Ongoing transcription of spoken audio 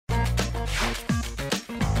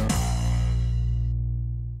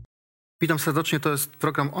Witam serdecznie, to jest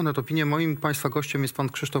program Onet, Opinie. Moim Państwa gościem jest pan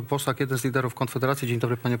Krzysztof Bosak, jeden z liderów Konfederacji. Dzień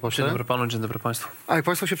dobry, panie pośle. Dzień dobry panu, dzień dobry państwu. A jak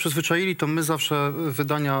państwo się przyzwyczaili, to my zawsze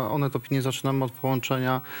wydania Onet Opinie zaczynamy od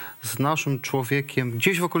połączenia z naszym człowiekiem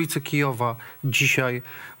gdzieś w okolicy Kijowa. Dzisiaj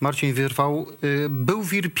Marcin wyrwał. Był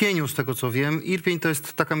w Irpieniu, z tego co wiem. Irpień to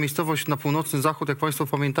jest taka miejscowość na północny zachód. Jak państwo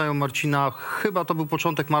pamiętają Marcina, chyba to był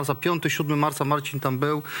początek marca, 5-7 marca Marcin tam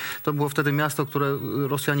był. To było wtedy miasto, które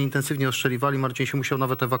Rosjanie intensywnie ostrzeliwali. Marcin się musiał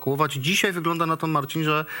nawet ewakuować. Dzisiaj wygląda na to, Marcin,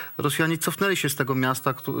 że Rosjanie cofnęli się z tego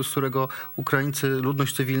miasta, z którego Ukraińcy,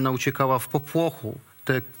 ludność cywilna uciekała w popłochu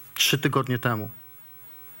te 3 tygodnie temu.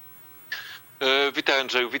 Witam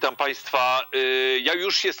Andrzeju, witam Państwa. Ja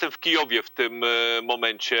już jestem w Kijowie w tym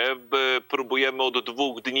momencie. Próbujemy od 2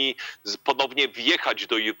 dni ponownie wjechać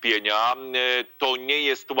do Irpienia. To nie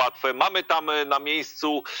jest łatwe. Mamy tam na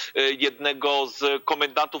miejscu jednego z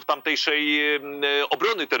komendantów tamtejszej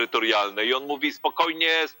obrony terytorialnej i on mówi: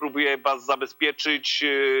 spokojnie, spróbuję was zabezpieczyć,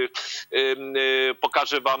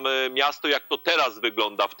 pokażę wam miasto, jak to teraz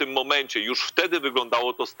wygląda, w tym momencie. Już wtedy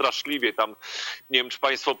wyglądało to straszliwie. Tam, nie wiem, czy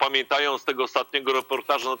Państwo pamiętają z tego ostatniego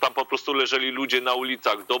reportażu, no tam po prostu leżeli ludzie na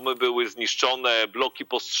ulicach, domy były zniszczone, bloki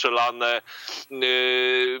postrzelane.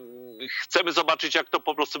 Chcemy zobaczyć, jak to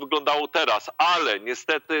po prostu wyglądało teraz, ale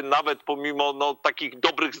niestety nawet pomimo takich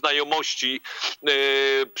dobrych znajomości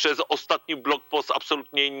przez ostatni blokpost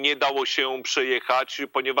absolutnie nie dało się przejechać,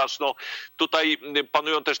 ponieważ tutaj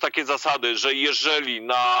panują też takie zasady, że jeżeli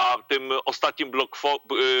na tym ostatnim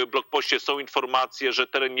blokpoście są informacje, że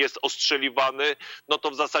teren jest ostrzeliwany, no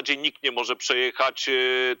to w zasadzie nikt nie może przejechać,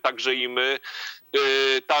 także i my.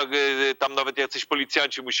 Tam nawet jacyś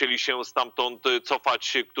policjanci musieli się stamtąd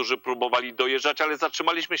cofać, którzy próbowali dojeżdżać, ale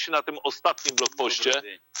zatrzymaliśmy się na tym ostatnim blokpoście.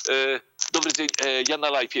 Dobry dzień, ja na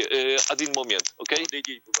live. Один момент, okej?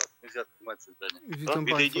 Відійдіть,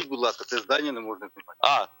 будь ласка, це здання не можна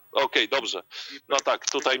знімати. Okej, dobrze. No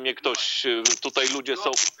tak, tutaj mnie ktoś, tutaj ludzie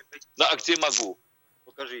są... Na akcję Magu.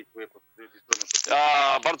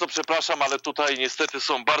 Bardzo przepraszam, ale tutaj niestety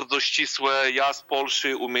są bardzo ścisłe. Ja z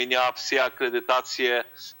Polski, u mnie wszystkie akredytacje,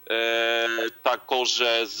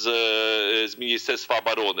 także z Ministerstwa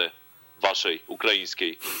Obrony waszej,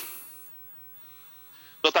 ukraińskiej.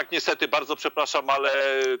 No tak, niestety, bardzo przepraszam, ale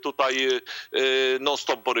tutaj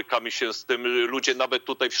non-stop borykamy się z tym. Ludzie nawet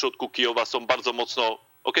tutaj w środku Kijowa są bardzo mocno...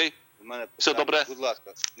 Okej? Все dobre?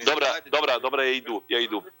 Dobra, ja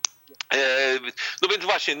idę. No więc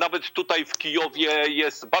właśnie, nawet tutaj w Kijowie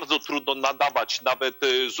jest bardzo trudno nadawać nawet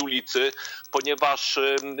z ulicy,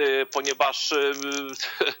 ponieważ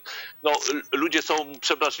ludzie są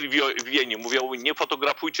przewrażliwieni. Mówią: nie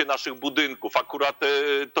fotografujcie naszych budynków. Akurat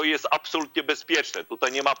to jest absolutnie bezpieczne.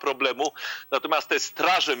 Tutaj nie ma problemu. Natomiast te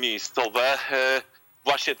straże miejscowe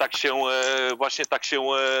właśnie tak się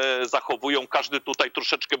zachowują. Każdy tutaj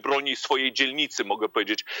troszeczkę broni swojej dzielnicy, mogę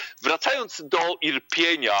powiedzieć. Wracając do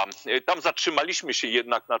Irpienia, tam zatrzymaliśmy się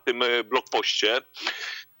jednak na tym blokpoście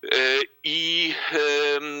i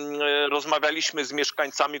rozmawialiśmy z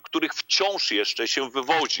mieszkańcami, których wciąż jeszcze się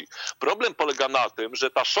wywozi. Problem polega na tym, że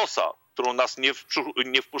ta szosa, którą nas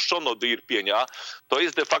nie wpuszczono do Irpienia, to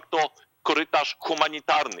jest de facto korytarz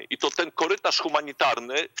humanitarny i to ten korytarz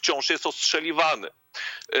humanitarny wciąż jest ostrzeliwany.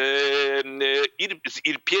 Z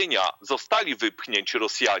Irpienia zostali wypchnięci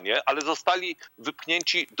Rosjanie, ale zostali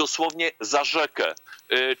wypchnięci dosłownie za rzekę,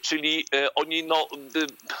 czyli oni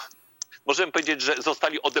możemy powiedzieć, że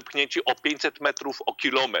zostali odepchnięci o 500 metrów, o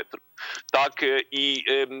kilometr. Tak?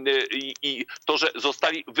 I to, że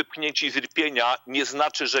zostali wypchnięci z Irpienia, nie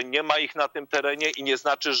znaczy, że nie ma ich na tym terenie i nie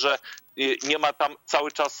znaczy, że nie ma tam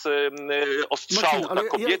cały czas ostrzału.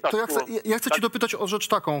 Marcin, ja chcę cię dopytać o rzecz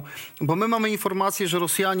taką, bo my mamy informację, że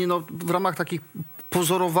Rosjanie w ramach takich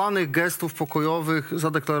pozorowanych gestów pokojowych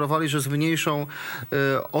zadeklarowali, że zmniejszą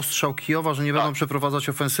ostrzał Kijowa, że nie będą przeprowadzać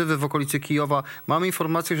ofensywy w okolicy Kijowa. Mamy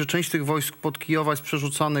informację, że część tych wojsk pod Kijowa jest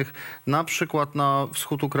przerzucanych na przykład na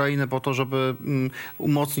wschód Ukrainy po to, żeby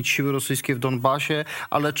umocnić siły rosyjskie w Donbasie.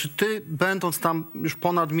 Ale czy ty, będąc tam już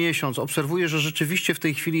ponad miesiąc, obserwujesz, że rzeczywiście w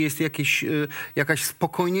tej chwili jest jakaś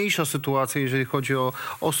spokojniejsza sytuacja, jeżeli chodzi o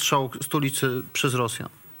ostrzał stolicy przez Rosjan?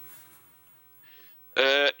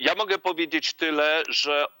 Ja mogę powiedzieć tyle,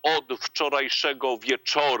 że od wczorajszego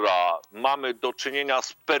wieczora mamy do czynienia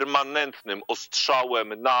z permanentnym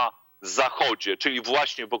ostrzałem na zachodzie, czyli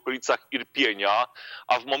właśnie w okolicach Irpienia,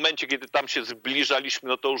 a w momencie, kiedy tam się zbliżaliśmy,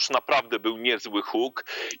 no to już naprawdę był niezły huk.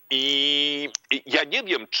 I ja nie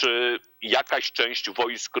wiem, czy jakaś część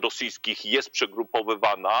wojsk rosyjskich jest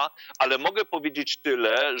przegrupowywana, ale mogę powiedzieć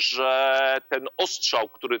tyle, że ten ostrzał,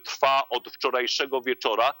 który trwa od wczorajszego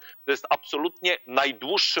wieczora, to jest absolutnie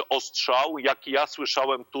najdłuższy ostrzał, jaki ja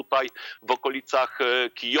słyszałem tutaj w okolicach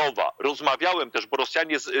Kijowa. Rozmawiałem też, bo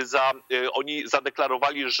Rosjanie oni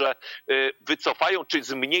zadeklarowali, że wycofają czy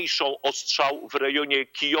zmniejszą ostrzał w rejonie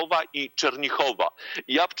Kijowa i Czernichowa.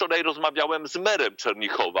 Ja wczoraj rozmawiałem z merem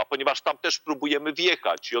Czernichowa, ponieważ tam też próbujemy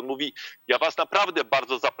wjechać i on mówi, ja was naprawdę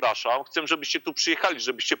bardzo zapraszam, chcę, żebyście tu przyjechali,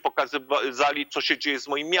 żebyście pokazali, co się dzieje z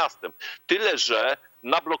moim miastem. Tyle, że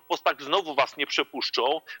na blokpostach znowu was nie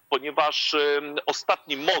przepuszczą, ponieważ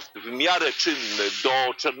ostatni most w miarę czynny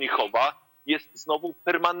do Czernichowa jest znowu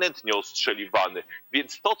permanentnie ostrzeliwany.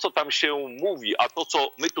 Więc to, co tam się mówi, a to,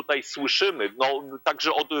 co my tutaj słyszymy, no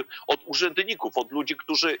także od urzędników, od ludzi,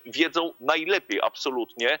 którzy wiedzą najlepiej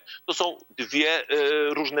absolutnie, to są dwie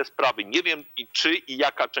różne sprawy. Nie wiem, czy i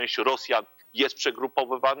jaka część Rosjan jest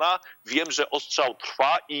przegrupowywana. Wiem, że ostrzał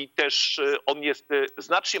trwa i też on jest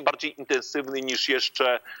znacznie bardziej intensywny niż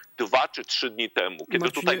jeszcze 2 czy 3 dni temu, kiedy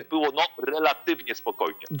Marcinie, tutaj było relatywnie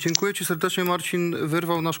spokojnie. Dziękuję ci serdecznie. Marcin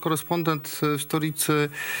Wyrwał, nasz korespondent w stolicy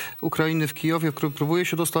Ukrainy w Kijowie, który próbuje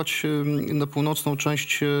się dostać na północną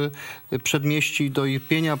część przedmieści do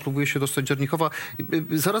Irpienia, próbuje się dostać do Czernichowa.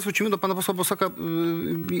 Zaraz wrócimy do pana posła Bosaka,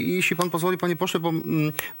 jeśli pan pozwoli, panie pośle, bo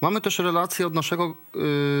mamy też relację od naszego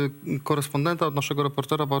korespondenta, od naszego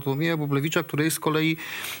reportera Bartłomieja Bublewicza, który jest z kolei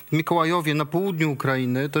w Mikołajowie na południu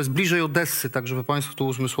Ukrainy. To jest bliżej Odessy, tak żeby państwu to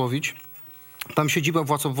uzmysłowić. Tam siedziba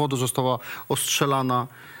władz obwodu została ostrzelana.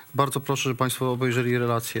 Bardzo proszę, żeby państwo obejrzeli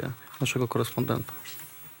relację naszego korespondenta.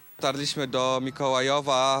 Dotarliśmy do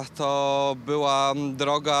Mikołajowa. To była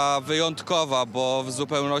droga wyjątkowa, bo w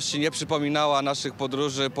zupełności nie przypominała naszych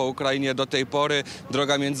podróży po Ukrainie do tej pory.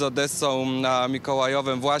 Droga między Odessą a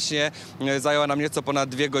Mikołajowem właśnie zajęła nam nieco ponad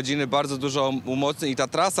 2 godziny. Bardzo dużo umocnień i ta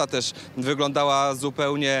trasa też wyglądała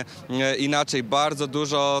zupełnie inaczej. Bardzo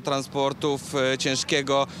dużo transportów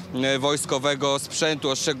ciężkiego, wojskowego sprzętu.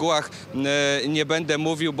 O szczegółach nie będę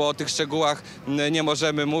mówił, bo o tych szczegółach nie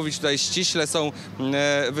możemy mówić. Tutaj ściśle są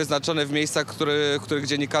wyznaczone w miejscach, których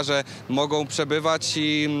dziennikarze mogą przebywać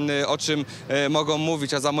i o czym mogą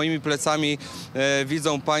mówić. A za moimi plecami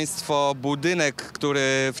widzą państwo budynek,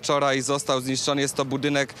 który wczoraj został zniszczony. Jest to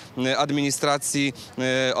budynek administracji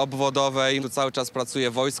obwodowej. Tu cały czas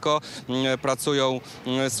pracuje wojsko, pracują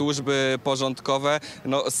służby porządkowe.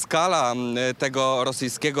 No, skala tego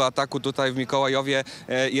rosyjskiego ataku tutaj w Mikołajowie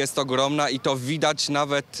jest ogromna i to widać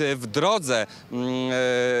nawet w drodze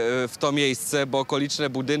w to miejsce, bo okoliczne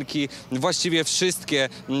budynki, właściwie wszystkie,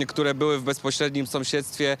 które były w bezpośrednim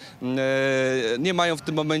sąsiedztwie, nie mają w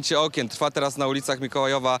tym momencie okien. Trwa teraz na ulicach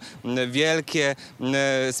Mikołajowa wielkie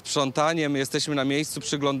sprzątanie. My jesteśmy na miejscu,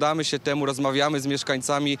 przyglądamy się temu, rozmawiamy z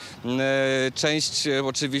mieszkańcami. Część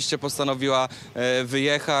oczywiście postanowiła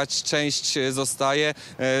wyjechać, część zostaje.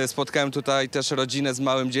 Spotkałem tutaj też rodzinę z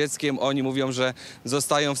małym dzieckiem. Oni mówią, że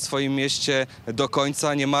zostają w swoim mieście do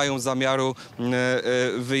końca, nie mają zamiaru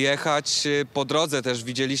wyjechać. Po drodze też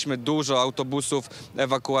widzieliśmy dużo autobusów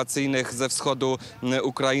ewakuacyjnych ze wschodu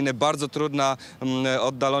Ukrainy. Bardzo trudna,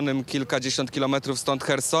 oddalonym kilkadziesiąt kilometrów stąd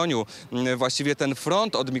Chersoniu. Właściwie ten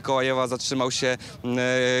front od Mikołajewa zatrzymał się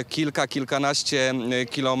kilkanaście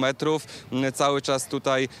kilometrów. Cały czas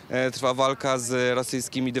tutaj trwa walka z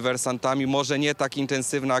rosyjskimi dywersantami. Może nie tak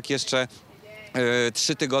intensywna jak jeszcze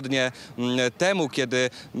 3 tygodnie temu, kiedy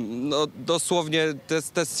no, dosłownie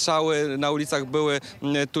te strzały na ulicach były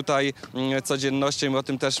tutaj codziennością i o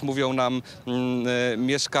tym też mówią nam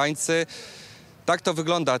mieszkańcy.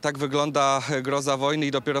 Tak wygląda groza wojny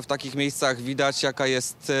i dopiero w takich miejscach widać, jaka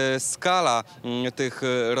jest skala tych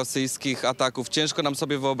rosyjskich ataków. Ciężko nam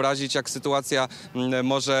sobie wyobrazić, jak sytuacja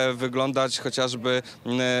może wyglądać chociażby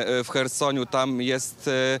w Chersoniu. Tam jest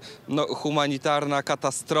humanitarna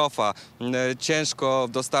katastrofa. Ciężko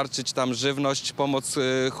dostarczyć tam żywność, pomoc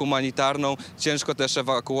humanitarną. Ciężko też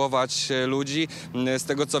ewakuować ludzi. Z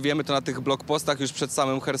tego co wiemy, to na tych blokpostach już przed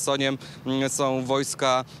samym Chersoniem są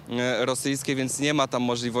wojska rosyjskie, więc nie ma tam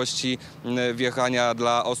możliwości wjechania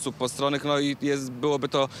dla osób postronnych. No i byłoby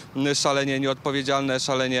to szalenie nieodpowiedzialne,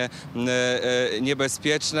 szalenie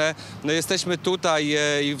niebezpieczne. No jesteśmy tutaj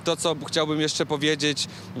i to, co chciałbym jeszcze powiedzieć,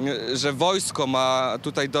 że wojsko ma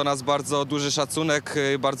tutaj do nas bardzo duży szacunek,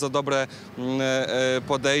 bardzo dobre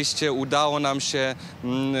podejście. Udało nam się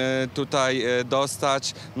tutaj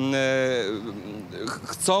dostać.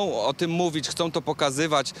 Chcą o tym mówić, chcą to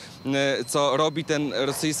pokazywać, co robi ten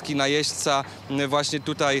rosyjski najeźdźca właśnie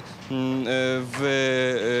tutaj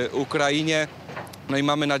w Ukrainie. No i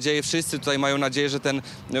mamy nadzieję, wszyscy tutaj mają nadzieję, że ten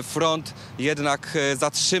front jednak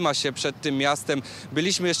zatrzyma się przed tym miastem.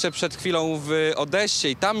 Byliśmy jeszcze przed chwilą w Odessie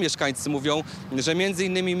i tam mieszkańcy mówią, że między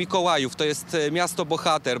innymi Mikołajów to jest miasto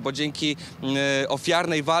bohater, bo dzięki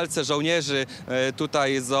ofiarnej walce żołnierzy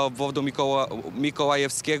tutaj z obwodu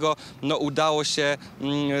mikołajewskiego udało się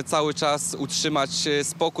cały czas utrzymać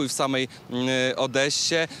spokój w samej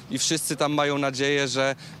Odessie i wszyscy tam mają nadzieję,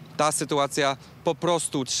 że ta sytuacja po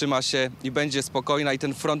prostu utrzyma się i będzie spokojna i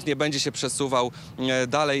ten front nie będzie się przesuwał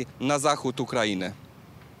dalej na zachód Ukrainy.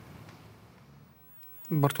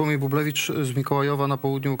 Bartłomiej Bublewicz z Mikołajowa na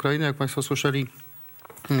południu Ukrainy. Jak Państwo słyszeli,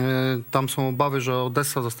 tam są obawy, że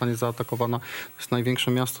Odessa zostanie zaatakowana. To jest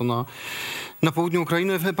największe miasto na południu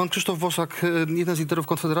Ukrainy. Pan Krzysztof Bosak, jeden z liderów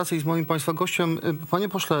Konfederacji, jest moim Państwa gościem. Panie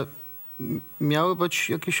pośle, miały być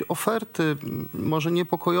jakieś oferty, może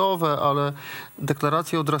niepokojowe, ale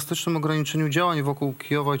deklaracje o drastycznym ograniczeniu działań wokół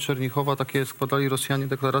Kijowa i Czernichowa. Takie składali Rosjanie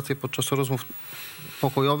deklaracje podczas rozmów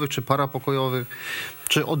pokojowych czy parapokojowych,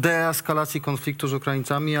 czy o deeskalacji konfliktu z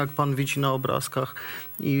Ukraińcami, jak pan widzi na obrazkach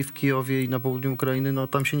i w Kijowie, i na południu Ukrainy,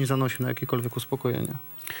 tam się nie zanosi na jakiekolwiek uspokojenie.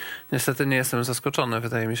 Niestety nie jestem zaskoczony.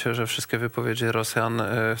 Wydaje mi się, że wszystkie wypowiedzi Rosjan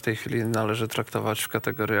w tej chwili należy traktować w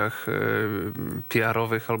kategoriach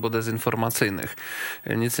PR-owych albo dezinformacyjnych.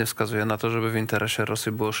 Nic nie wskazuje na to, żeby w interesie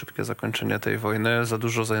Rosji było szybkie zakończenie tej wojny. Za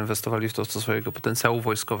dużo zainwestowali w to swojego potencjału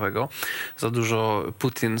wojskowego. Za dużo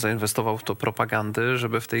Putin zainwestował w to propagandy,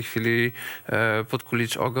 żeby w tej chwili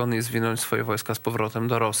podkulić ogon i zwinąć swoje wojska z powrotem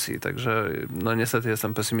do Rosji. Także niestety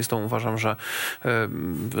jestem pesymistą. Uważam, że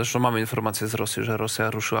zresztą mamy informacje z Rosji, że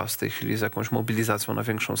Rosja ruszyła w tej chwili z jakąś mobilizacją na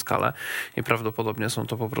większą skalę i prawdopodobnie są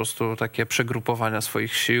to po prostu takie przegrupowania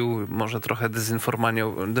swoich sił, może trochę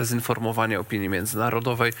dezinformowanie opinii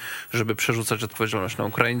międzynarodowej, żeby przerzucać odpowiedzialność na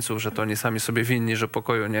Ukraińców, że to oni sami sobie winni, że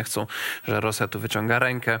pokoju nie chcą, że Rosja tu wyciąga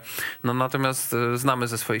rękę. Natomiast znamy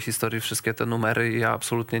ze swojej historii wszystkie te numery i ja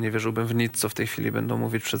absolutnie nie wierzyłbym w nic, co w tej chwili będą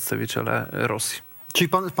mówić przedstawiciele Rosji. Czyli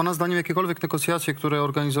pana zdaniem jakiekolwiek negocjacje, które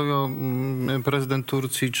organizują prezydent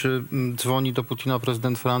Turcji, czy dzwoni do Putina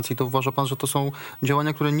prezydent Francji, to uważa pan, że to są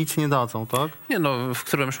działania, które nic nie dadzą, tak? Nie, w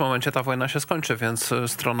którymś momencie ta wojna się skończy, więc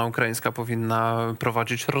strona ukraińska powinna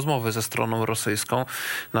prowadzić rozmowy ze stroną rosyjską.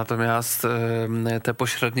 Natomiast te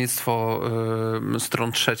pośrednictwo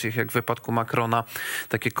stron trzecich, jak w wypadku Macrona,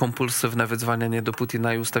 takie kompulsywne wydzwanianie do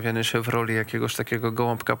Putina i ustawianie się w roli jakiegoś takiego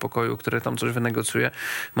gołąbka pokoju, który tam coś wynegocjuje,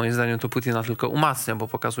 moim zdaniem to Putina tylko umacnia, bo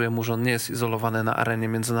pokazuje mu, że on nie jest izolowany na arenie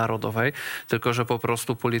międzynarodowej, tylko że po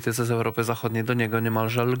prostu politycy z Europy Zachodniej do niego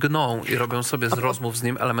niemalże lgną i robią sobie z rozmów z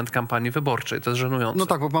nim element kampanii wyborczej. To jest żenujące. No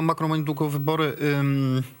tak, bo pan Macron ma niedługo wybory.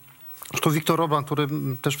 Zresztą Viktor Orban, który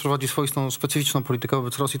też prowadzi swoistą, specyficzną politykę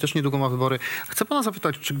wobec Rosji, też niedługo ma wybory. Chcę pana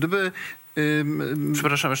zapytać, czy gdyby...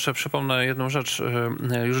 Przepraszam, jeszcze przypomnę jedną rzecz.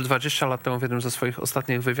 Już 20 lat temu w jednym ze swoich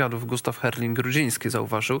ostatnich wywiadów Gustaw Herling-Grudziński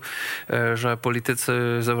zauważył, że politycy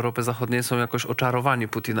z Europy Zachodniej są jakoś oczarowani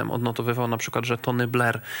Putinem. Odnotowywał na przykład, że Tony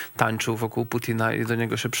Blair tańczył wokół Putina i do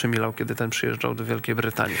niego się przymilał, kiedy ten przyjeżdżał do Wielkiej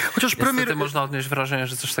Brytanii. Chociaż Niestety można odnieść wrażenie,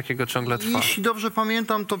 że coś takiego ciągle trwa. Jeśli dobrze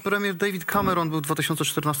pamiętam, to premier David Cameron był w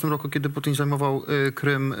 2014 roku, kiedy Putin zajmował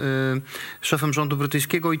Krym, szefem rządu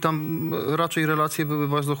brytyjskiego i tam raczej relacje były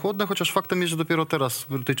bardzo chłodne, chociaż faktem jest, że dopiero teraz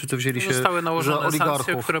Brytyjczycy wzięli się Zostały za nałożone sankcje,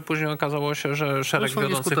 oligarchów. które później okazało się, że szereg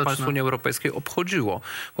wiodących państw Unii Europejskiej obchodziło.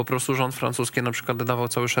 Po prostu rząd francuski na przykład dawał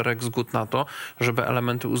cały szereg zgód na to, żeby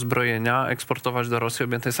elementy uzbrojenia eksportować do Rosji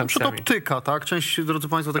objętej sankcjami. To optyka, tak? Część, drodzy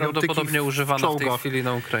państwo, takiej optyki prawdopodobnie używana w tej chwili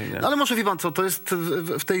na Ukrainie. Ale może wie pan co, to jest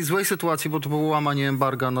w tej złej sytuacji, bo to było łamanie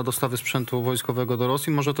embarga na dostawy sprzętu wojskowego do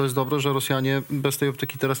Rosji. Może to jest dobre, że Rosjanie bez tej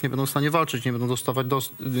optyki teraz nie będą w stanie walczyć, nie będą dostawać,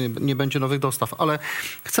 nie będzie nowych dostaw. Ale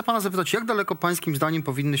chcę pana zapytać, jak daleko pańskim zdaniem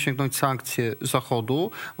powinny sięgnąć sankcje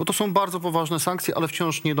Zachodu? Bo to są bardzo poważne sankcje, ale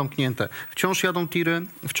wciąż niedomknięte. Wciąż jadą tiry,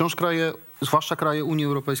 wciąż kraje, zwłaszcza kraje Unii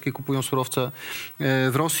Europejskiej, kupują surowce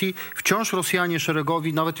w Rosji. Wciąż Rosjanie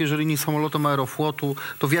szeregowi, nawet jeżeli nie samolotem Aeroflotu,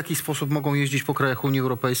 to w jaki sposób mogą jeździć po krajach Unii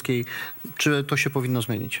Europejskiej? Czy to się powinno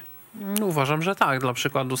zmienić? Uważam, że tak. Dla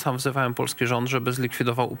przykładu sam wzywałem polski rząd, żeby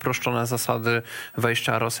zlikwidował uproszczone zasady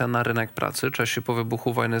wejścia Rosjan na rynek pracy. Czesi po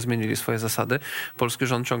wybuchu wojny zmienili swoje zasady. Polski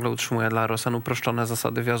rząd ciągle utrzymuje dla Rosjan uproszczone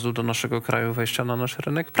zasady wjazdu do naszego kraju, wejścia na nasz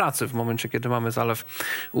rynek pracy w momencie, kiedy mamy zalew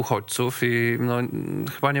uchodźców i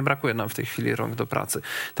chyba nie brakuje nam w tej chwili rąk do pracy.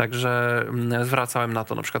 Także zwracałem na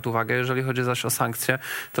to na przykład uwagę. Jeżeli chodzi zaś o sankcje,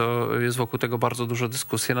 to jest wokół tego bardzo dużo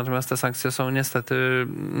dyskusji, natomiast te sankcje są niestety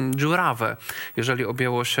dziurawe. Jeżeli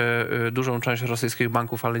objęło się dużą część rosyjskich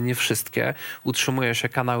banków, ale nie wszystkie, utrzymuje się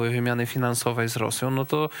kanały wymiany finansowej z Rosją, no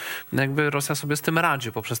to jakby Rosja sobie z tym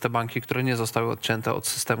radzi poprzez te banki, które nie zostały odcięte od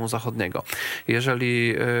systemu zachodniego.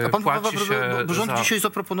 Jeżeli płaci się rząd dzisiaj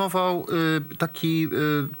zaproponował taki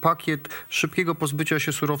pakiet szybkiego pozbycia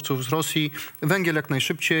się surowców z Rosji, węgiel jak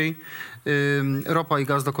najszybciej, ropa i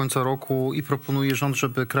gaz do końca roku i proponuje rząd,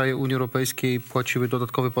 żeby kraje Unii Europejskiej płaciły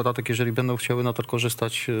dodatkowy podatek, jeżeli będą chciały na to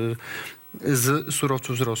korzystać z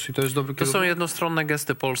surowców z Rosji. To jest dobry kierunek? To są jednostronne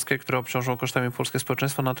gesty polskie, które obciążą kosztami polskie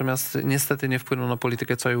społeczeństwo, natomiast niestety nie wpłyną na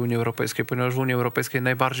politykę całej Unii Europejskiej, ponieważ w Unii Europejskiej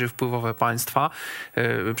najbardziej wpływowe państwa,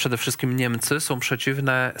 przede wszystkim Niemcy, są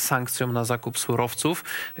przeciwne sankcjom na zakup surowców,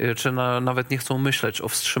 czy nawet nie chcą myśleć o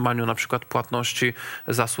wstrzymaniu na przykład płatności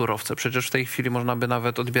za surowce. Przecież w tej chwili można by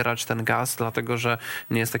nawet odbierać ten gaz, dlatego że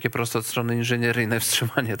nie jest takie proste od strony inżynieryjnej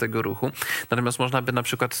wstrzymanie tego ruchu. Natomiast można by na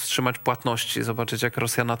przykład wstrzymać płatności, zobaczyć jak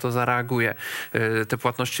Rosja na to zareaguje. Te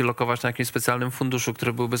płatności lokować na jakimś specjalnym funduszu,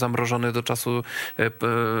 który byłby zamrożony do czasu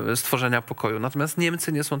stworzenia pokoju. Natomiast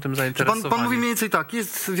Niemcy nie są tym zainteresowani. Pan mówi mniej więcej tak,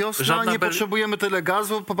 jest wiosna, nie potrzebujemy tyle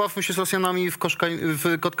gazu, pobawmy się z Rosjanami w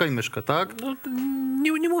kotka i myszkę, tak? No,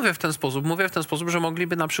 nie mówię w ten sposób. Mówię w ten sposób, że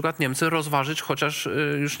mogliby na przykład Niemcy rozważyć, chociaż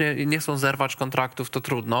już nie chcą zerwać kontraktów, to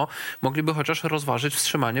trudno, mogliby chociaż rozważyć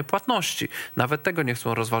wstrzymanie płatności. Nawet tego nie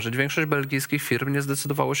chcą rozważyć. Większość belgijskich firm nie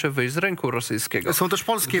zdecydowało się wyjść z rynku rosyjskiego. Są też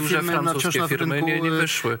polskie duże firmy wciąż na firmy rynku nie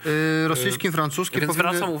wyszły. Rosyjskim, francuskim. Więc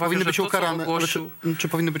zwracam uwagę, powinny że być to, ukarane. ogłosił... Czy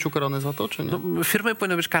powinny być ukarane za to, czy nie? No, firmy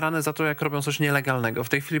powinny być karane za to, jak robią coś nielegalnego. W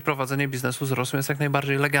tej chwili prowadzenie biznesu z Rosją jest jak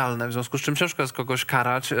najbardziej legalne, w związku z czym ciężko jest kogoś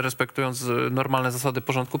karać, respektując normalne zasady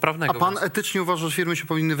porządku prawnego. A pan etycznie uważa, że firmy się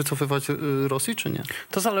powinny wycofywać Rosji, czy nie?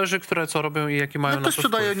 To zależy, które co robią i jaki mają na to Ktoś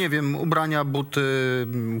sprzedaje, wpływ. nie wiem, ubrania, buty,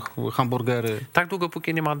 hamburgery. Tak długo,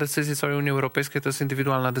 póki nie ma decyzji całej Unii Europejskiej, to jest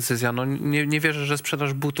indywidualna decyzja. No, nie wierzę, że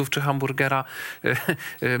sprzedaż butów czy hamburgera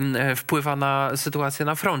wpływa na sytuację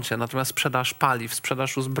na froncie. Natomiast sprzedaż paliw,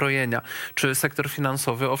 sprzedaż uzbrojenia czy sektor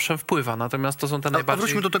finansowy, owszem, wpływa. Natomiast to są te najbardziej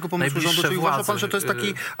wróćmy do tego pomysłu rządu. Czyli uważa pan, że to jest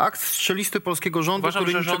taki akt strzelisty polskiego rządu, Uważam,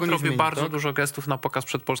 który że niczego rząd nie robi zmieni, bardzo tak? dużo gestów na pokaz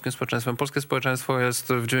przed polskim społeczeństwem. Polskie społeczeństwo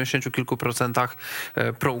jest w 90 kilku procentach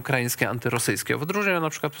proukraińskie, antyrosyjskie. W odróżnieniu na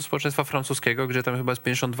przykład od społeczeństwa francuskiego, gdzie tam chyba jest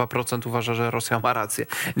 52% uważa, że Rosja ma rację.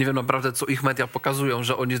 Nie wiem naprawdę, co ich media pokazują,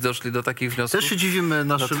 że oni doszli do takich wniosków. Też się dziwimy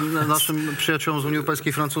naszym przyjaciołom z Unii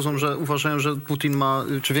Europejskiej, Francuzom, że uważają, że Putin ma,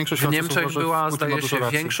 czy większość W Francuzów Niemczech uważa, była, że Putin ma zdaje dużo się,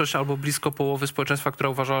 racji. większość albo blisko połowy społeczeństwa, która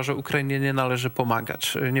uważała, że Ukrainie nie należy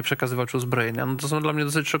pomagać, nie przekazywać uzbrojenia. No to są dla mnie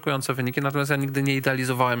dosyć szokujące wyniki, natomiast ja nigdy nie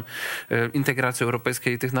idealizowałem integracji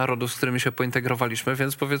europejskiej i tych narodów, z którymi się pointegrowaliśmy,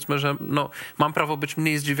 więc powiedzmy, że no, mam prawo być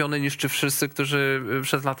mniej zdziwiony niż czy wszyscy, którzy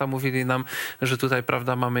przez lata mówili nam, że tutaj,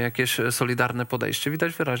 prawda, mamy jakieś solidarne podejście.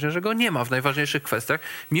 Widać wyraźnie, że go nie ma w najważniejszych kwestiach,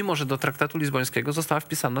 mimo że do traktatu lizbońskiego została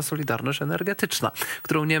wpisana solidarność energetyczna,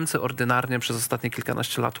 którą Niemcy ordynarnie przez ostatnie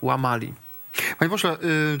kilkanaście lat łamali. Panie pośle,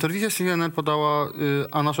 telewizja CNN podała,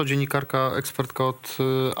 a nasza dziennikarka, ekspertka od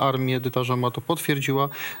armii, Edyta Rzema, to potwierdziła,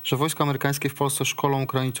 że wojska amerykańskie w Polsce szkolą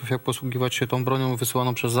Ukraińców, jak posługiwać się tą bronią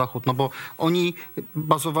wysyłaną przez Zachód. No bo oni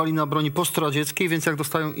bazowali na broni postradzieckiej, więc jak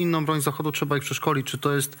dostają inną broń z Zachodu, trzeba ich przeszkolić. Czy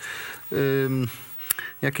to jest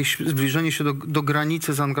jakieś zbliżenie się do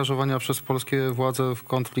granicy zaangażowania przez polskie władze w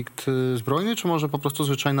konflikt zbrojny, czy może po prostu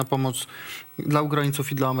zwyczajna pomoc dla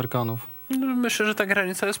Ukraińców i dla Amerykanów? Myślę, że ta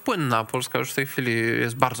granica jest płynna. Polska już w tej chwili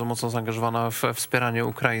jest bardzo mocno zaangażowana w wspieranie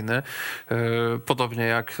Ukrainy. Podobnie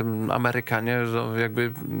jak Amerykanie,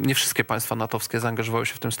 jakby nie wszystkie państwa natowskie zaangażowały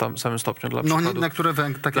się w tym samym stopniu. Dla przykładu, na które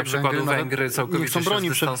dla przykładu Węgry całkowicie się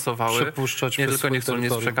zdystansowały. Nie tylko nie chcą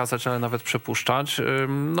nic przekazać, ale nawet przepuszczać.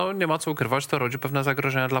 No nie ma co ukrywać, to rodzi pewne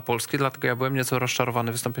zagrożenia dla Polski, dlatego ja byłem nieco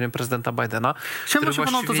rozczarowany wystąpieniem prezydenta Bidena, który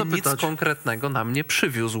właściwie nic konkretnego nam nie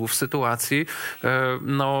przywiózł w sytuacji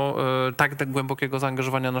tak głębokiego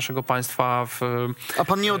zaangażowania naszego państwa w A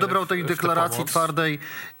pan nie odebrał tej deklaracji twardej?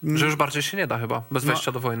 Że już bardziej się nie da chyba, bez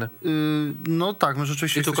wejścia do wojny. No tak, my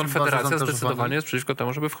rzeczywiście I tu Konfederacja zdecydowanie jest przeciwko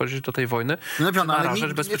temu, żeby wchodzić do tej wojny,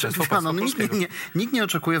 narażać bezpieczeństwo państwa polskiego. Nikt nie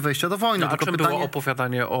oczekuje wejścia do wojny. A czym było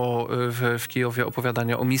opowiadanie w Kijowie,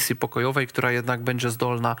 opowiadanie o misji pokojowej, która jednak będzie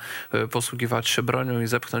zdolna posługiwać się bronią i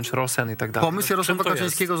zepchnąć Rosjan i tak dalej. Pomysł Jarosława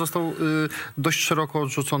Kaczyńskiego został dość szeroko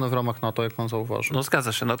odrzucony w ramach NATO, jak pan zauważył. No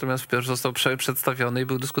zgadza się, natomiast wpierw został przedstawiony i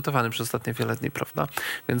był dyskutowany przez ostatnie wiele dni, prawda?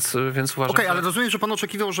 Więc uważam, Okej, ale rozumiem, że pan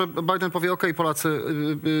oczekiwał, że Biden powie, Polacy,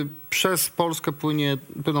 przez Polskę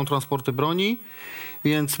płyną transporty broni,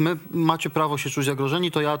 więc macie prawo się czuć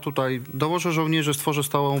zagrożeni, to ja tutaj dołożę żołnierzy, stworzę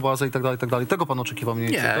stałą bazę i tak dalej. Tego pan oczekiwał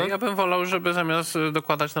mniej więcej, tak? Ja bym wolał, żeby zamiast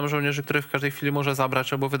dokładać nam żołnierzy, których w każdej chwili może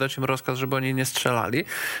zabrać albo wydać im rozkaz, żeby oni nie strzelali,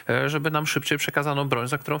 żeby nam szybciej przekazano broń,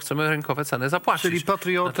 za którą chcemy rynkowe ceny zapłacić. Czyli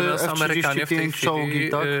patrioty, Natomiast Amerykanie w tej F-35, chwili czołgi,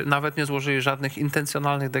 tak? nawet nie złożyli żadnych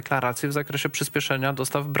intencjonalnych deklaracji w zakresie przyspieszenia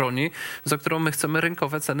dostaw broni, za którą my chcemy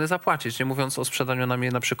rynkowe ceny zapłacić. Nie mówiąc o sprzedaniu nam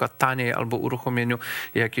jej na przykład taniej albo uruchomieniu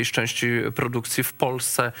jakiejś części produkcji w Polsce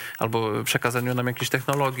albo przekazaniu nam jakiejś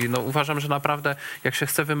technologii. No uważam, że naprawdę jak się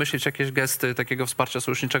chce wymyślić jakieś gesty takiego wsparcia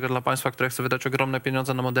sojuszniczego dla państwa, które chce wydać ogromne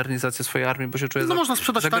pieniądze na modernizację swojej armii, bo się czuje można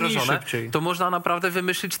sprzedać taniej i zagrożone, szybciej. to można naprawdę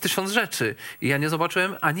wymyślić 1000 rzeczy. I ja nie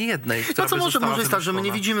zobaczyłem ani jednej, która Co by może została jest tak, że my nie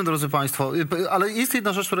wymyślona. widzimy, drodzy państwo, ale jest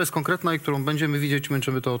jedna rzecz, która jest konkretna i którą będziemy widzieć,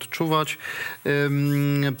 będziemy to odczuwać.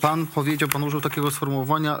 Pan użył takiego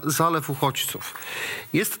sformułowania zalew uchodźców.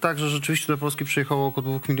 Jest tak, że rzeczywiście do Polski przyjechało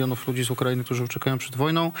około 2 milionów ludzi z Ukrainy, którzy uciekają przed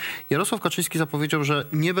wojną. Jarosław Kaczyński zapowiedział, że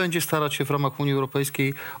nie będzie starać się w ramach Unii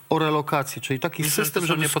Europejskiej o relokację, czyli taki system,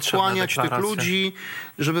 żeby skłaniać tych ludzi,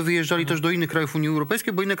 żeby wyjeżdżali też do innych krajów Unii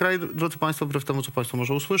Europejskiej, bo inne kraje, drodzy państwo, wbrew temu, co państwo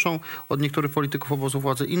może usłyszą od niektórych polityków obozu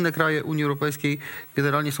władzy, inne kraje Unii Europejskiej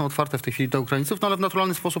generalnie są otwarte w tej chwili dla Ukraińców, no ale w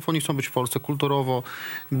naturalny sposób oni chcą być w Polsce, kulturowo,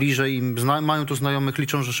 bliżej im, mają tu znajomych,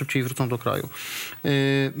 liczą, że szybciej wrócą do kraju.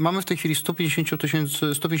 Mamy w tej chwili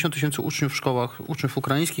 150 tysięcy uczniów w szkołach, uczniów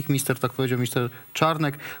ukraińskich, minister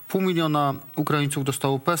Czarnek, 500 000 Ukraińców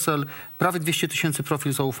dostało PESEL, prawie 200 000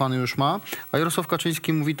 profil zaufany już ma, a Jarosław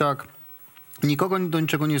Kaczyński mówi tak: nikogo do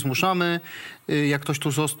niczego nie zmuszamy, jak ktoś tu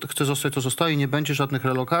chce zostać, to zostaje, nie będzie żadnych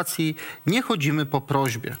relokacji, nie chodzimy po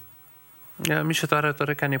prośbie. Mi się ta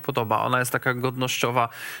retoryka nie podoba. Ona jest taka godnościowa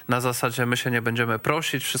na zasadzie my się nie będziemy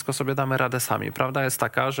prosić, wszystko sobie damy radę sami. Prawda jest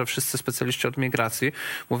taka, że wszyscy specjaliści od migracji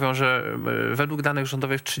mówią, że według danych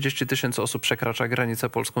rządowych 30 000 osób przekracza granicę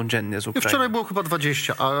polską dziennie z Ukrainy. Wczoraj było chyba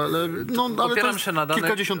 20, ale opieram się na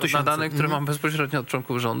dane, które mam bezpośrednio od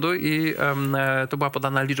członków rządu i to była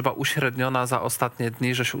podana liczba uśredniona za ostatnie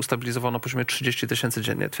dni, że się ustabilizowano na poziomie 30 000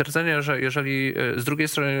 dziennie. Twierdzenie, że jeżeli z drugiej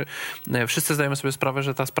strony wszyscy zdajemy sobie sprawę,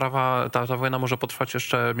 że ta wojna może potrwać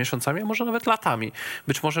jeszcze miesiącami, a może nawet latami.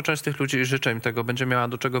 Być może część z tych ludzi, życzę im tego, będzie miała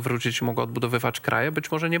do czego wrócić i mogła odbudowywać kraje.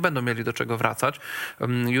 Być może nie będą mieli do czego wracać.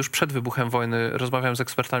 Już przed wybuchem wojny rozmawiałem z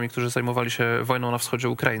ekspertami, którzy zajmowali się wojną na wschodzie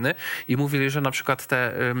Ukrainy i mówili, że na przykład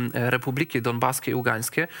te republiki donbaskie i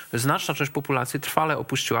ługańskie znaczna część populacji trwale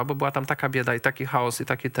opuściła, bo była tam taka bieda i taki chaos i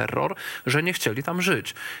taki terror, że nie chcieli tam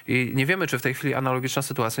żyć. I nie wiemy, czy w tej chwili analogiczna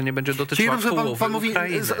sytuacja nie będzie dotyczyła połowy pan mówi,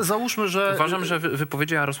 Ukrainy. załóżmy, że... Uważam, że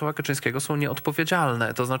wypowiedzi Jarosława Kaczyńskiego są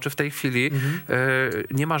nieodpowiedzialne. To znaczy w tej chwili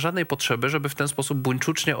nie ma żadnej potrzeby, żeby w ten sposób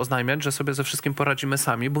buńczucznie oznajmiać, że sobie ze wszystkim poradzimy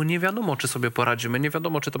sami, bo nie wiadomo, czy sobie poradzimy. Nie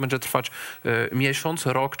wiadomo, czy to będzie trwać miesiąc,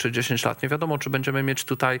 rok, czy 10 lat. Nie wiadomo, czy będziemy mieć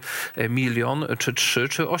tutaj 1 milion, czy 3,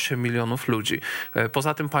 czy 8 milionów ludzi.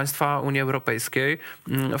 Poza tym państwa Unii Europejskiej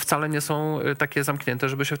wcale nie są takie zamknięte,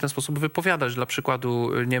 żeby się w ten sposób wypowiadać. Dla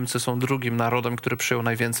przykładu Niemcy są drugim narodem, który przyjął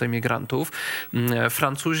najwięcej migrantów.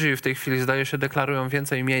 Francuzi w tej chwili, zdaje się, deklarują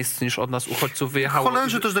więcej miejsc niż od nas uchodźców wyjechało.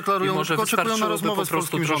 Holendrzy też deklarują, może tylko oczekują na rozmowę po z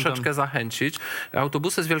prostu polskim troszeczkę rządem. zachęcić.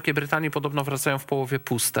 Autobusy z Wielkiej Brytanii podobno wracają w połowie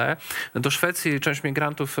puste. Do Szwecji część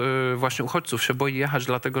migrantów, właśnie uchodźców się boi jechać,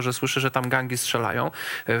 dlatego że słyszy, że tam gangi strzelają.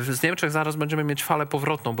 Z Niemczech zaraz będziemy mieć falę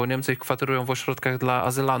powrotną, bo Niemcy ich kwaterują w ośrodkach dla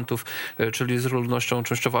azylantów, czyli z ludnością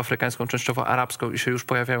częściowo afrykańską, częściowo arabską i się już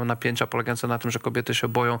pojawiają napięcia polegające na tym, że kobiety się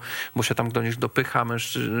boją, bo się tam do nich dopycha,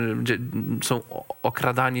 są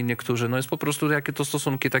okradani niektórzy. No jest po prostu jakie to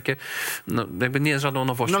stosunki takie, no jakby nie jest żadną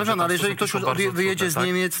nowością. No ale jeżeli ktoś wyjedzie z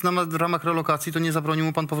Niemiec w ramach relokacji, to nie zabroni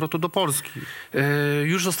mu pan powrotu do Polski.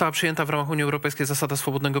 Już została przyjęta w ramach Unii Europejskiej zasada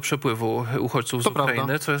swobodnego przepływu uchodźców z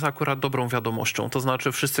Ukrainy, co jest akurat dobrą wiadomością. To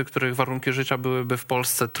znaczy wszyscy, których warunki życia byłyby w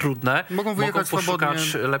Polsce trudne, mogą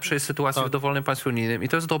poszukać lepszej sytuacji w dowolnym państwie unijnym. I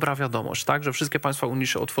to jest dobra wiadomość, tak, że wszystkie państwa Unii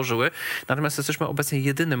się otworzyły. Natomiast jesteśmy obecnie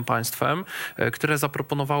jedynym państwem, które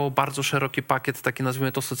zaproponowało bardzo szeroki pakiet, taki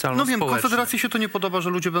nazwijmy to socjalno-społeczny. No wiem, Konfederacji się to nie podoba, że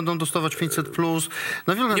ludzie będą dostawać 500+.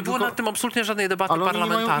 Nie było nad tym absolutnie żadnej debaty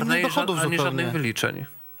parlamentarnej, ani żadnych wyliczeń.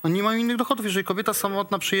 Oni nie mają innych dochodów. Jeżeli kobieta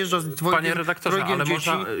samotna przyjeżdża z Panie redaktorze, ale dzieci...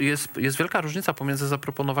 jest wielka różnica pomiędzy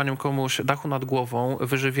zaproponowaniem komuś dachu nad głową,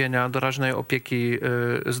 wyżywienia, doraźnej opieki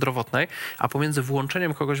zdrowotnej, a pomiędzy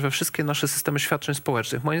włączeniem kogoś we wszystkie nasze systemy świadczeń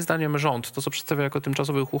społecznych. Moim zdaniem rząd, to co przedstawia jako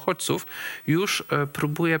tymczasowych uchodźców, już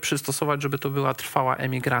próbuje przystosować, żeby to była trwała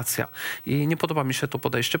emigracja. I nie podoba mi się to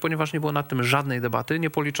podejście, ponieważ nie było nad tym żadnej debaty, nie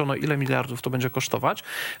policzono, ile miliardów to będzie kosztować,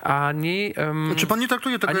 ani Czy pan nie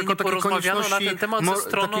traktuje tego jako takiej konieczności, na ten temat ze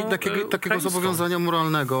stroną takiego zobowiązania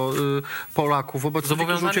moralnego Polaków wobec tych,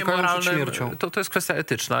 którzy uciekają przed śmiercią? To jest kwestia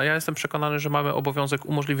etyczna. Ja jestem przekonany, że mamy obowiązek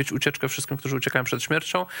umożliwić ucieczkę wszystkim, którzy uciekają przed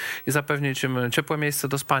śmiercią i zapewnić im ciepłe miejsce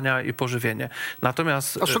do spania i pożywienie.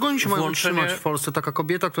 Natomiast a czego oni się mają utrzymać w Polsce? Taka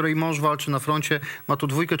kobieta, której mąż walczy na froncie, ma tu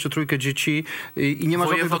 2 czy 3 dzieci i nie ma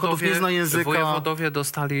żadnych dochodów, nie zna języka. Wojewodowie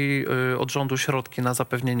dostali od rządu środki na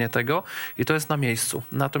zapewnienie tego i to jest na miejscu.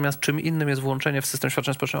 Natomiast czym innym jest włączenie w system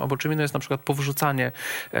świadczeń społecznych, albo czym innym jest na przykład powrzucanie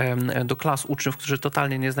do klas uczniów, którzy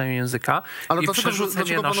totalnie nie znają języka. Ale i dlaczego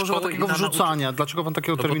pan używa takiego wrzucania? Dlaczego pan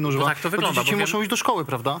takiego terminu używa? Tak to wygląda. Dzieci muszą iść do szkoły,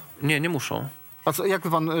 prawda? Nie muszą. A co, jak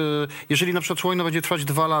pan, jeżeli na przykład wojna będzie trwać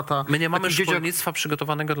 2 lata... My nie mamy szkolnictwa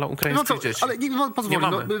przygotowanego dla ukraińskich dzieci. Ale pan pozwoli,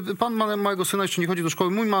 pan ma małego syna, jeszcze nie chodzi do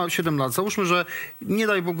szkoły, mój ma 7 lat. Załóżmy, że nie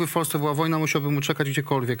daj Bóg by w Polsce była wojna, musiałby mu czekać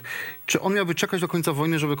gdziekolwiek. Czy on miałby czekać do końca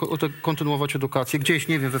wojny, żeby kontynuować edukację? Gdzieś,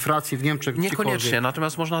 nie wiem, we Francji, w Niemczech, Niekoniecznie, gdziekolwiek.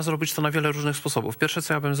 Natomiast można zrobić to na wiele różnych sposobów. Pierwsze,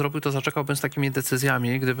 co ja bym zrobił, to zaczekałbym z takimi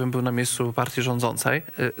decyzjami, gdybym był na miejscu partii rządzącej,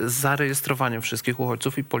 z zarejestrowaniem wszystkich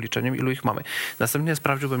uchodźców i policzeniem, ilu ich mamy. Następnie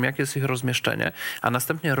sprawdziłbym, jakie jest ich rozmieszczenie, a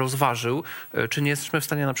następnie rozważył, czy nie jesteśmy w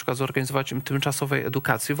stanie na przykład zorganizować im tymczasowej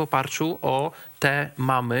edukacji w oparciu o te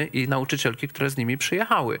mamy i nauczycielki, które z nimi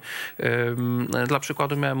przyjechały. Dla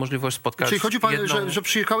przykładu miałem możliwość spotkać... Czyli chodzi pan, że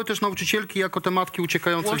przyjechały też nauczycielki jako te matki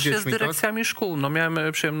uciekające z dziećmi, łącznie z dyrekcjami szkół. No, miałem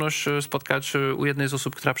przyjemność spotkać u jednej z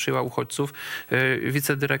osób, która przyjęła uchodźców,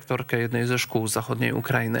 wicedyrektorkę jednej ze szkół z zachodniej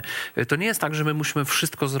Ukrainy. To nie jest tak, że my musimy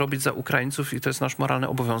wszystko zrobić za Ukraińców i to jest nasz moralny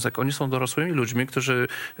obowiązek. Oni są dorosłymi ludźmi, którzy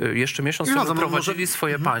jeszcze miesiąc temu prowadzili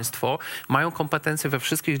swoje państwo, mają kompetencje we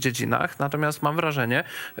wszystkich dziedzinach, natomiast mam wrażenie,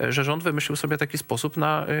 że rząd wymyślił sobie taki sposób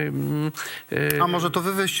na a może to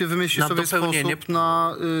wymyślić sobie sposób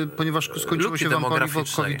na, ponieważ skończyło się wam paliwo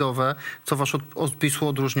covidowe, co was od PiS-u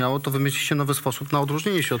odróżniało, to wymyśliliście nowy sposób na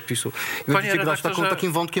odróżnienie się od PiS-u. I będziecie grać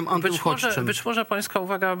takim wątkiem antyuchodźczym. Być może pańska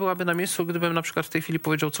uwaga byłaby na miejscu, gdybym na przykład w tej chwili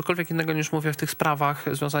powiedział cokolwiek innego niż mówię w tych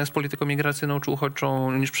sprawach związanych z polityką migracyjną czy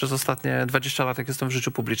uchodźczą niż przez ostatnie 20 lat, jak jestem w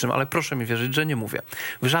życiu publicznym, ale proszę mi wierzyć, że nie mówię.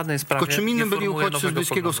 W żadnej sprawie. Tylko czym innym byli uchodźcy z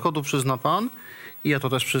Bliskiego Wschodu, przyzna pan, i ja to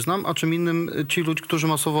też przyznam, a czym innym ci ludzie, którzy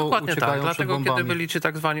masowo uciekają przed dlatego bombami. kiedy byli ci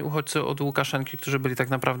tak zwani uchodźcy od Łukaszenki, którzy byli tak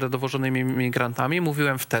naprawdę dowożonymi migrantami,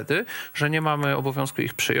 mówiłem wtedy, że nie mamy obowiązku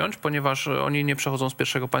ich przyjąć, ponieważ oni nie przechodzą z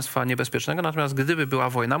pierwszego państwa niebezpiecznego, natomiast gdyby była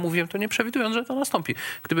wojna, mówiłem to nie przewidując, że to nastąpi.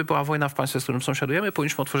 Gdyby była wojna w państwie, z którym sąsiadujemy,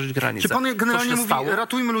 powinniśmy otworzyć granice. Czy pan generalnie mówi,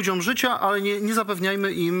 ratujmy ludziom życia, ale nie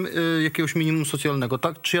zapewniajmy im jakiegoś minimum socjalnego,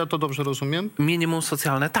 tak? Czy ja to dobrze rozumiem? Minimum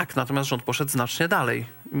socjalne tak, natomiast rząd poszedł znacznie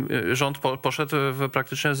dalej. Rząd poszedł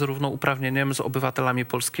praktycznie z równouprawnieniem z obywatelami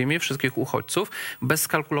polskimi, wszystkich uchodźców, bez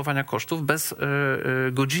skalkulowania kosztów, bez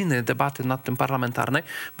godziny debaty nad tym parlamentarnej,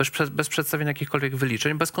 bez przedstawienia jakichkolwiek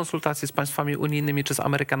wyliczeń, bez konsultacji z państwami unijnymi czy z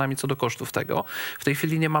Amerykanami co do kosztów tego. W tej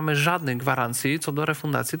chwili nie mamy żadnych gwarancji co do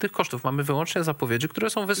refundacji tych kosztów. Mamy wyłącznie zapowiedzi, które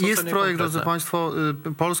są wysoce Jest projekt, drodzy państwo,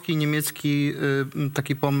 polski, niemiecki,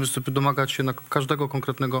 taki pomysł, żeby domagać się na każdego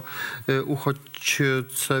konkretnego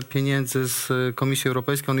uchodźcę pieniędzy z Komisji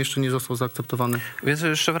Europejskiej. On jeszcze nie został zaakceptowany. Więc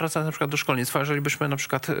jeszcze wracając na przykład do szkolnictwa, jeżeli byśmy na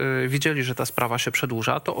przykład widzieli, że ta sprawa się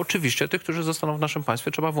przedłuża, to oczywiście tych, którzy zostaną w naszym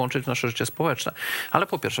państwie, trzeba włączyć w nasze życie społeczne. Ale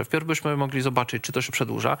po pierwsze, wpierw byśmy mogli zobaczyć, czy to się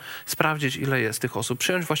przedłuża, sprawdzić, ile jest tych osób,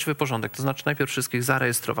 przyjąć właściwy porządek, to znaczy najpierw wszystkich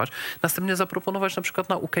zarejestrować, następnie zaproponować na przykład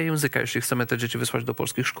naukę języka, jeśli chcemy te dzieci wysłać do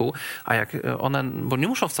polskich szkół, a jak one, bo nie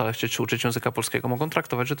muszą wcale chcieć się uczyć języka polskiego, mogą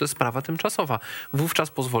traktować, że to jest sprawa tymczasowa. Wówczas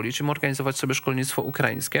pozwolić im organizować sobie szkolnictwo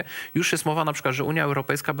ukraińskie. Już jest mowa na przykład, że Unia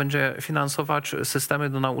Europejska będzie finansować systemy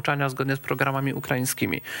do nauczania zgodnie z programami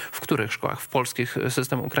ukraińskimi. W których szkołach? W polskich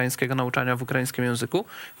system ukraińskiego nauczania w ukraińskim języku,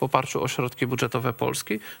 w oparciu o środki budżetowe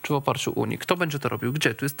Polski, czy w oparciu Unii? Kto będzie to robił?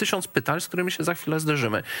 Gdzie? Tu jest 1000 pytań, z którymi się za chwilę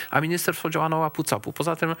zderzymy. A ministerstwo działa na łapu-capu.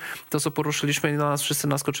 Poza tym to, co poruszyliśmy i na nas wszyscy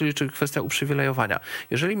naskoczyli, czyli kwestia uprzywilejowania.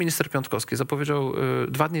 Jeżeli minister Piątkowski zapowiedział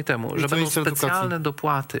 2 dni temu, że będą specjalne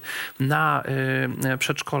dopłaty na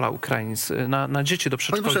przedszkola ukraińskie, na dzieci do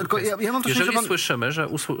przedszkola ukraińskiego. Jeżeli słyszymy,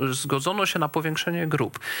 że zgodzono się na powiększenie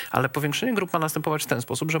grup, ale powiększenie grup ma następować w ten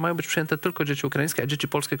sposób, że mają być przyjęte tylko dzieci ukraińskie, a dzieci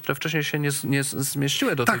polskie, które wcześniej się nie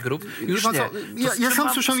zmieściły do tych grup, już nie. Ja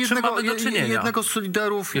sam słyszałem jednego z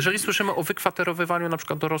liderów. Jeżeli słyszymy o wykwaterowywaniu na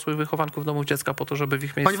przykład dorosłych wychowanków domów dziecka po to, żeby w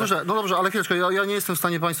ich miejsce... Panie Boże, no dobrze, ale chwileczkę, ja nie jestem w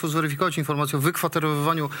stanie państwu zweryfikować informację o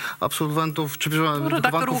wykwaterowywaniu absolwentów, czy wychowanków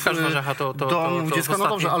domów dziecka. No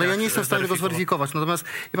dobrze, ale ja nie jestem w stanie tego zweryfikować. Natomiast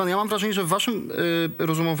ja mam wrażenie, że w waszym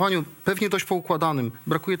rozumowaniu, pewnie dość poukładanym,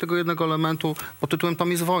 brakuje tego jednego elementu pod tytułem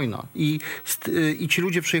tam jest wojna. I ci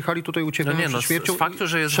ludzie przyjechali tutaj uciekają przed śmiercią. Z faktu,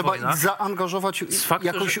 że jest trzeba wojna, ich zaangażować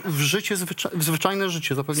jakoś w życie, w zwyczajne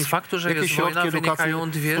życie. Z faktu, że jest wojna,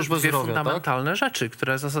 wynikają dwie fundamentalne rzeczy,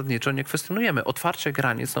 które zasadniczo nie kwestionujemy. Otwarcie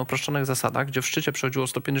granic na uproszczonych zasadach, gdzie w szczycie przechodziło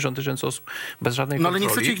 150 000 osób bez żadnej kontroli.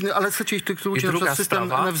 Ale chcecie ich tych ludzi na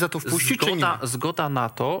system NFZ-u wpuścić, czy nie? Zgoda na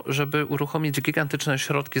to, żeby uruchomić gigantyczne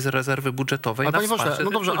środki z rezerwy budżetowej. Ale panie Boże,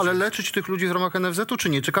 no dobrze, ale leczyć tych ludzi w ramach NFZ-u, czy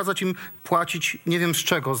nie? Czy kazać im płacić, nie wiem z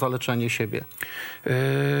czego, za leczenie siebie?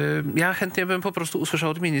 Ja chętnie bym po prostu usłyszał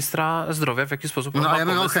od ministra zdrowia, w jaki sposób on ja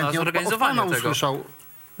ma pomysł na zorganizowanie tego. Usłyszał,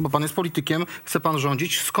 bo pan jest politykiem, chce pan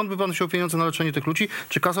rządzić. Skąd by pan wziął pieniądze na leczenie tych ludzi?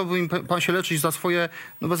 Czy kazałby im pan się leczyć za swoje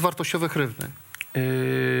bezwartościowe hrywny?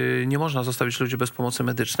 Nie można zostawić ludzi bez pomocy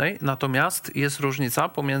medycznej, natomiast jest różnica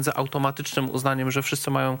pomiędzy automatycznym uznaniem, że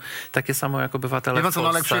wszyscy mają takie samo jak obywatele w Polsce.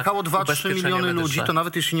 Ale jak przyjechało 2-3 miliony ludzi, to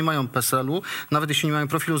nawet jeśli nie mają PESEL-u, nawet jeśli nie mają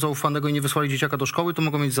profilu zaufanego i nie wysłali dzieciaka do szkoły, to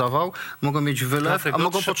mogą mieć zawał, mogą mieć wylew, a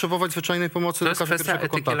mogą potrzebować zwyczajnej pomocy. To jest kwestia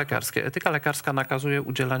etyki lekarskiej. Etyka lekarska nakazuje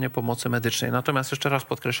udzielanie pomocy medycznej. Natomiast jeszcze raz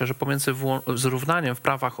podkreślę, że pomiędzy zrównaniem w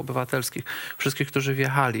prawach obywatelskich wszystkich, którzy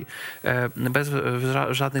wjechali bez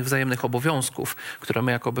żadnych wzajemnych obowiązków, które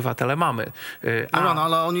my jako obywatele mamy.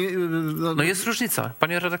 Ale oni... No jest różnica,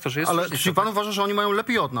 panie redaktorze, jest różnica. Czyli pan uważa, że oni mają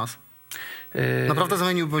lepiej od nas? Naprawdę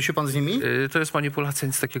zamieniłby się pan z nimi? To jest manipulacja,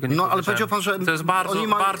 nic takiego nie ale powiedział pan, że... To jest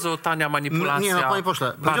bardzo tania manipulacja. Nie, panie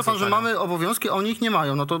pośle, powiedział pan, że mamy obowiązki, a oni ich nie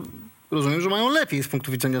mają. No to rozumiem, że mają lepiej z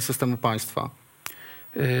punktu widzenia systemu państwa.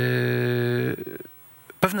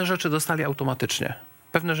 Pewne rzeczy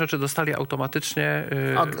dostali automatycznie.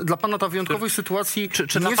 A dla pana ta wyjątkowej sytuacji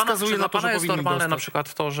nie wskazuje na to, że jest normalne na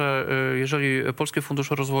przykład to, że jeżeli Polski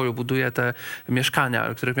Fundusz Rozwoju buduje te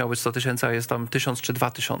mieszkania, których miało być 100 000, a jest tam 1000 czy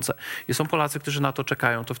 2000 i są Polacy, którzy na to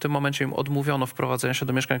czekają, to w tym momencie im odmówiono wprowadzenia się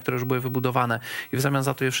do mieszkań, które już były wybudowane i w zamian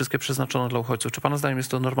za to je wszystkie przeznaczono dla uchodźców. Czy pana zdaniem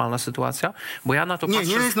jest to normalna sytuacja? Bo ja na to patrzę...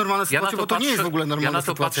 Nie jest normalna sytuacja, bo to nie jest w ogóle normalna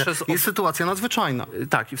sytuacja. Jest sytuacja nadzwyczajna.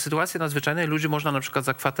 Tak, i w sytuacji nadzwyczajnej ludzi można na przykład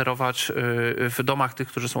zakwaterować w domach tych,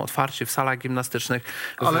 którzy są otwarci, w salach gimnastycznych.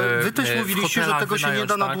 Ale wy też mówiliście, że tego się nie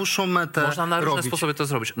da na dłuższą metę Można na różne sposoby to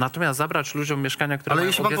zrobić. Natomiast zabrać ludziom mieszkania, które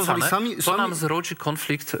mają obiecane, to nam zrodzi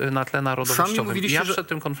konflikt na tle narodowościowym. Ja przed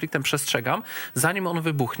tym konfliktem przestrzegam, zanim on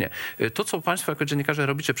wybuchnie. To, co państwo jako dziennikarze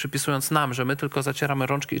robicie, przypisując nam, że my tylko zacieramy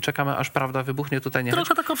rączki i czekamy, aż prawda wybuchnie, tutaj nie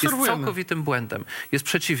jest całkowitym błędem. Jest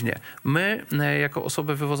przeciwnie. My, jako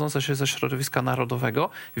osoby wywodzące się ze środowiska narodowego,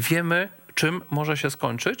 wiemy, czym może się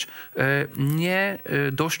skończyć nie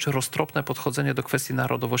dość roztropne podchodzenie do kwestii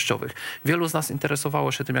narodowościowych. Wielu z nas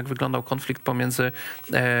interesowało się tym, jak wyglądał konflikt pomiędzy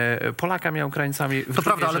Polakami a Ukraińcami. To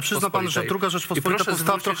prawda, ale przyzna pan, że druga Rzeczpospolita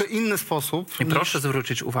powstała w trochę inny sposób. I proszę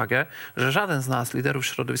zwrócić uwagę, że żaden z nas, liderów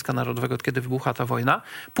środowiska narodowego, od kiedy wybucha ta wojna,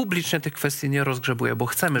 publicznie tych kwestii nie rozgrzebuje, bo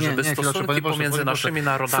chcemy, żeby stosunki pomiędzy naszymi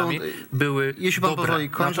narodami były dobre.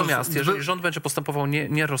 Natomiast jeżeli rząd będzie postępował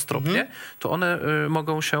nieroztropnie, to one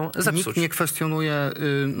mogą się zepsuć. Nikt nie kwestionuje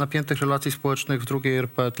napiętych relacji społecznych w drugiej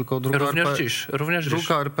RP, tylko druga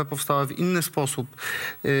RP powstała w inny sposób.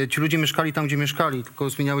 Ci ludzie mieszkali tam, gdzie mieszkali, tylko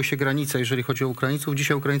zmieniały się granice, jeżeli chodzi o Ukraińców.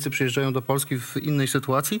 Dzisiaj Ukraińcy przyjeżdżają do Polski w innej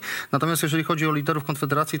sytuacji. Natomiast jeżeli chodzi o liderów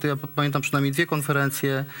Konfederacji, to ja pamiętam przynajmniej 2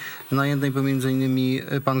 konferencje. Na jednej był między innymi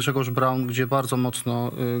pan Grzegorz Braun, gdzie bardzo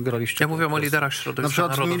mocno graliście. Ja mówię o liderach środowiska narodowego.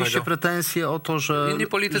 Na przykład mieliście pretensje o to, że inni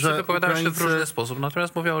politycy wypowiadają się w różny sposób,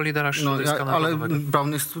 natomiast mówię o liderach środowiska narodowego. Ale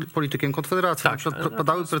Braun jest politykiem Konfederacji. Tak, na przykład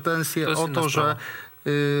padały pretensje o to,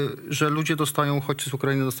 że ludzie uchodźcy z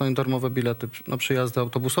Ukrainy dostają darmowe bilety na przejazdy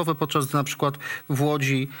autobusowe, podczas gdy na przykład w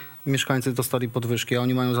Łodzi mieszkańcy dostali podwyżki, a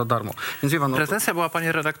oni mają za darmo. Więc pretensja była,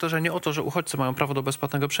 panie redaktorze, nie o to, że uchodźcy mają prawo do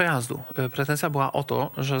bezpłatnego przejazdu. Pretensja była o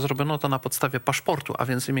to, że zrobiono to na podstawie paszportu, a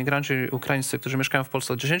więc imigranci ukraińscy, którzy mieszkają w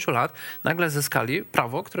Polsce od 10 lat, nagle zyskali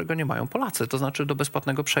prawo, którego nie mają Polacy, to znaczy do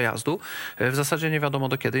bezpłatnego przejazdu. W zasadzie nie wiadomo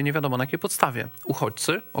do kiedy i nie wiadomo na jakiej podstawie.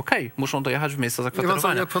 Uchodźcy, muszą dojechać w miejsce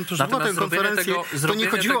zakwaterowania. Natomiast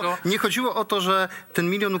nie chodziło o to, że ten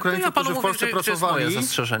 1 milion Ukraińców, którzy w Polsce pracowali... Moje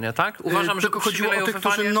zastrzeżenie, tak? Uważam, tylko chodziło o tych,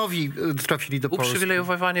 którzy Ukrainowi trafili do Polski.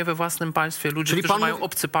 Uprzywilejowanie we własnym państwie ludzi, Czyli którzy pan mają mówi-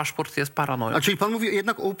 obcy paszport, jest paranoją. A czyli pan mówi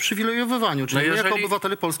jednak o uprzywilejowywaniu, czyli my jako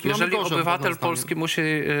obywatele Polski mamy jeżeli gorzej. obywatel Polski musi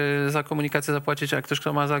za komunikację zapłacić, a ktoś,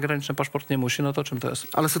 kto ma zagraniczny paszport, nie musi, no to czym to jest?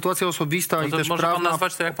 Ale sytuacja osobista No i to też może pan prawna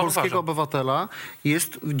nazwać to, jak pan polskiego uważa. obywatela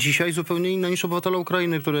jest dzisiaj zupełnie inna niż obywatela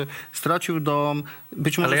Ukrainy, który stracił dom,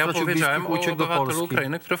 być może Ale ja stracił powiedziałem bliskich, o uciekł do obywatelu Polski.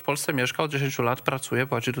 Ukrainy, który w Polsce mieszka od 10 lat, pracuje,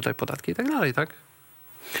 płaci tutaj podatki i tak dalej, tak?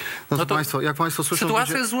 No to państwo, jak państwo słyszą...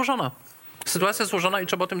 Sytuacja jest złożona. Sytuacja jest złożona i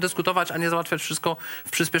trzeba o tym dyskutować, a nie załatwiać wszystko w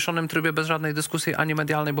przyspieszonym trybie, bez żadnej dyskusji ani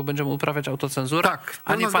medialnej, bo będziemy uprawiać autocenzurę, Tak,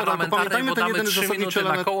 ani pełna zgoda, tylko parlamentarnej, pamiętajmy bo ten damy jeden 3 zasadniczy minuty na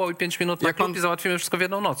element. koło i 5 minut na Jak klub pan- i załatwimy wszystko w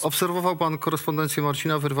jedną noc. Obserwował pan korespondencję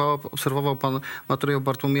Marcina Wyrwała, obserwował pan materiał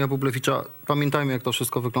Bartłomieja Bublewicza. Pamiętajmy, jak to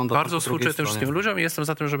wszystko wygląda. Bardzo po drugiej współczuję tym stronie. wszystkim ludziom i jestem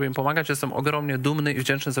za tym, żeby im pomagać. Jestem ogromnie dumny i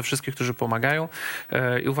wdzięczny ze wszystkich, którzy pomagają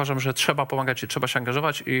i uważam, że trzeba pomagać i trzeba się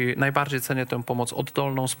angażować i najbardziej cenię tę pomoc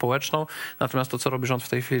oddolną, społeczną. Natomiast to, co robi rząd w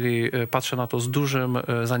tej chwili, patrzę na to z dużym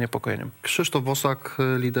zaniepokojeniem. Krzysztof Bosak,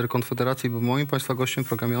 lider Konfederacji, był moim państwa gościem w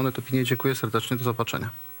programie Onet. Opinie. Dziękuję serdecznie. Do zobaczenia.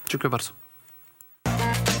 Dziękuję bardzo.